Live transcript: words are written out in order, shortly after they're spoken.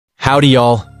Howdy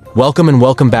y'all, welcome and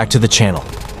welcome back to the channel.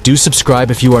 Do subscribe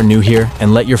if you are new here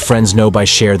and let your friends know by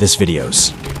share this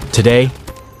videos. Today,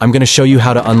 I'm gonna show you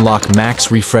how to unlock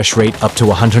max refresh rate up to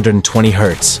 120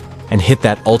 Hz and hit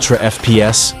that ultra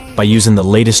FPS by using the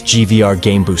latest GVR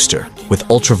game booster with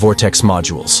ultra Vortex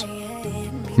modules.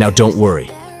 Now don't worry,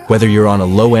 whether you're on a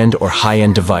low-end or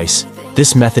high-end device,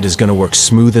 this method is gonna work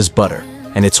smooth as butter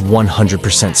and it's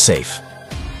 100% safe.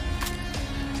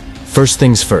 First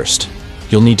things first,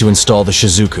 you'll need to install the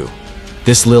Shizuku.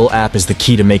 This lil app is the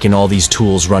key to making all these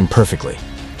tools run perfectly.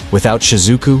 Without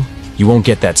Shizuku, you won't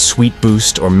get that sweet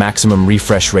boost or maximum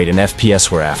refresh rate and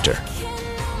FPS we're after.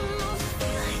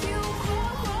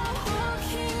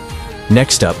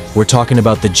 Next up, we're talking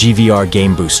about the GVR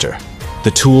game booster,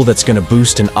 the tool that's gonna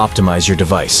boost and optimize your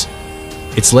device.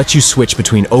 It's let you switch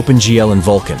between OpenGL and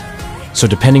Vulkan, so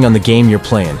depending on the game you're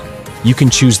playing, you can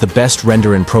choose the best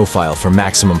render and profile for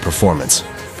maximum performance.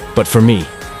 But for me,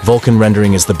 Vulkan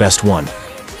rendering is the best one.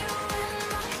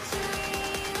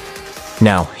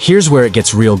 Now, here's where it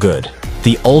gets real good.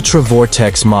 The Ultra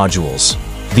Vortex modules.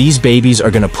 These babies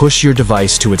are gonna push your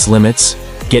device to its limits,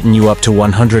 getting you up to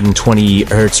 120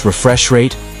 Hz refresh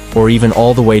rate, or even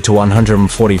all the way to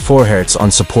 144 Hz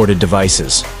on supported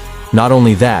devices. Not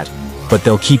only that, but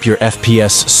they'll keep your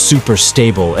FPS super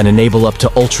stable and enable up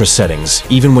to ultra settings,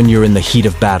 even when you're in the heat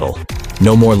of battle.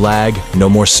 No more lag, no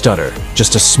more stutter,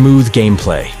 just a smooth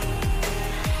gameplay.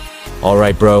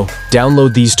 Alright bro,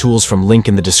 download these tools from link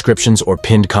in the descriptions or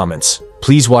pinned comments.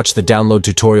 Please watch the download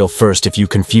tutorial first if you're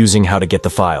confusing how to get the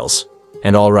files.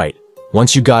 And alright,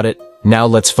 once you got it, now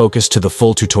let's focus to the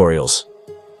full tutorials.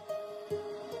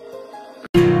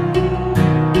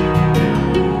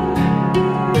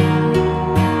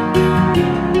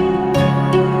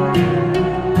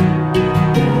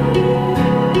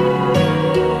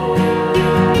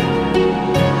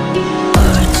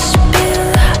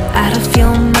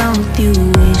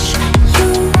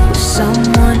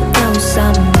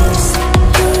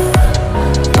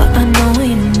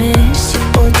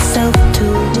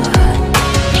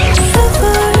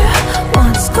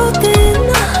 Go there.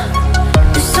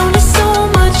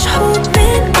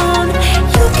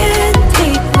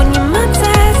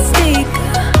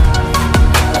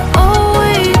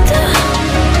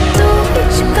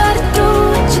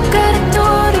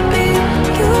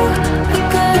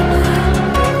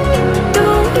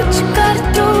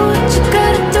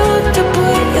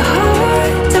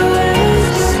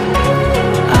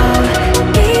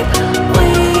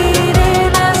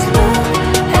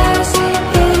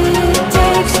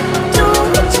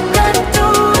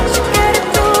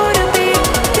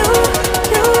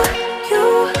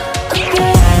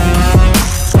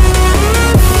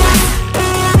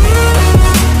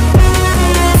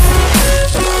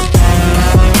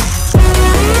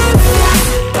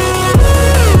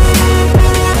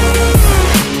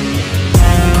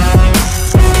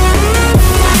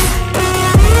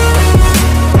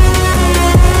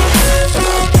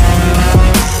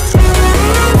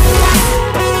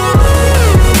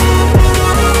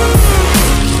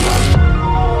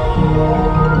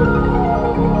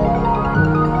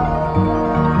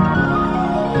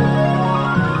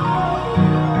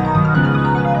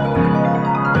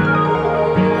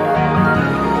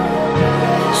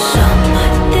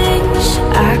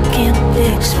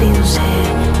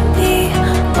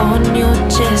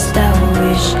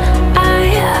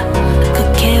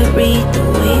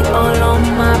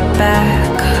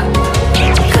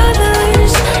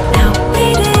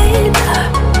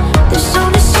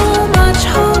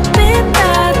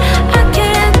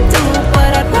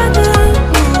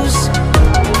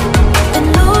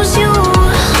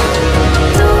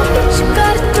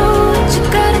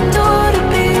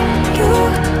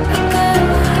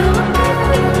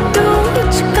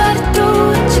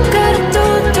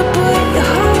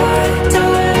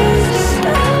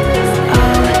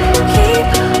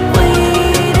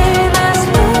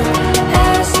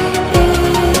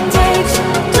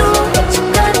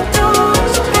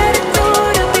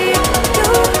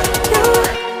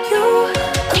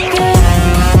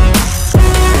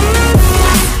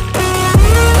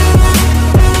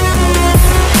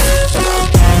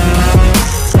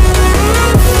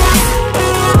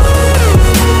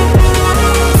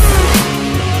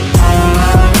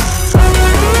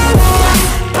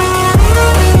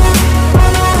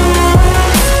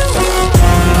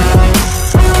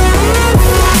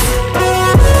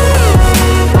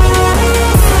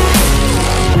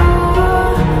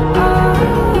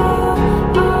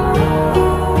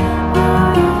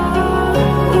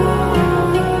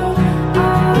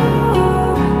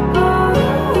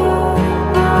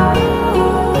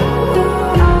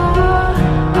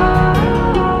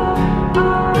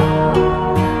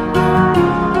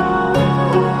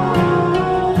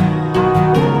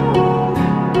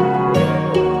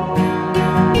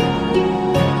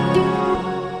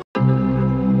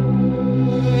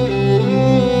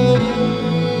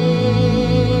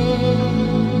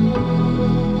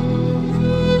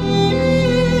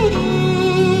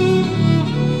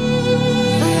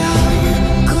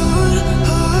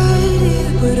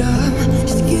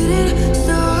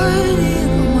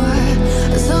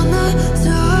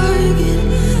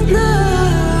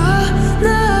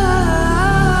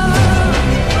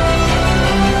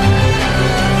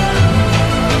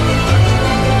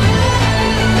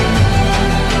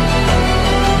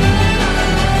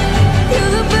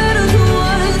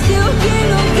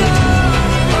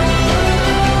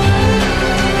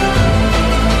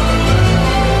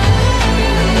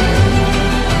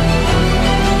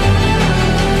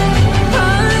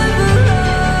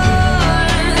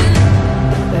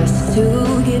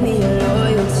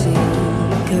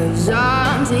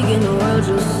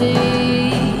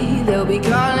 royalty. They'll be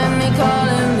calling me,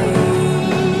 calling me.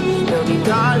 They'll be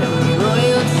calling me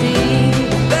royalty.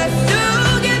 Best to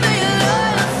give me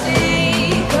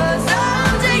loyalty, 'cause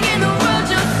I'm taking the world,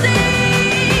 you'll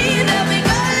see. They'll be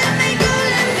calling me,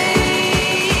 calling me.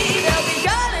 They'll be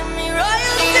calling me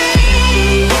royalty.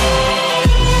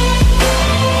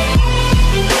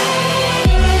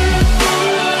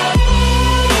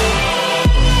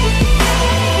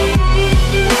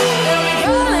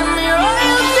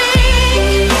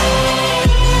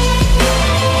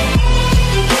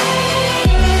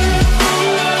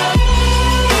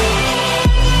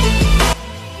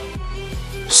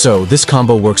 So, this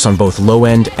combo works on both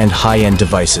low-end and high-end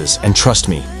devices, and trust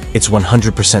me, it's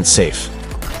 100% safe.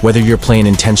 Whether you're playing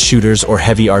intense shooters or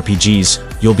heavy RPGs,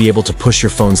 you'll be able to push your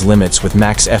phone's limits with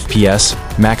max FPS,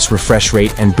 max refresh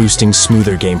rate, and boosting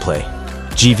smoother gameplay.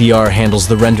 GVR handles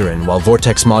the rendering, while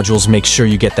Vortex modules make sure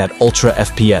you get that ultra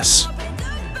FPS.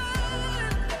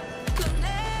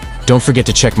 Don't forget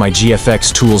to check my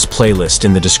GFX tools playlist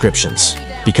in the descriptions,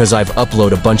 because I've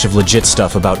uploaded a bunch of legit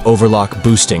stuff about overclock,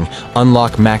 boosting,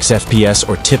 unlock max FPS,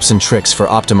 or tips and tricks for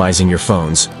optimizing your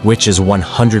phones, which is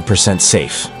 100%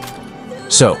 safe.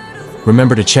 So,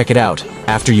 remember to check it out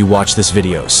after you watch this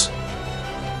videos.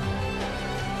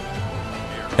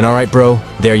 And alright bro,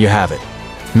 there you have it.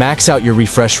 Max out your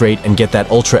refresh rate and get that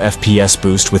ultra FPS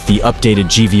boost with the updated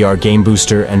GVR game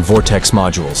booster and Vortex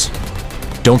modules.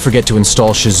 Don't forget to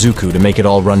install Shizuku to make it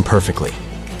all run perfectly.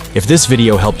 If this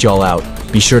video helped y'all out,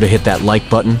 be sure to hit that like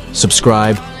button,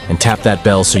 subscribe, and tap that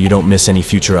bell so you don't miss any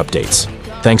future updates.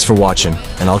 Thanks for watching,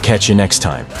 and I'll catch you next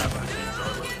time.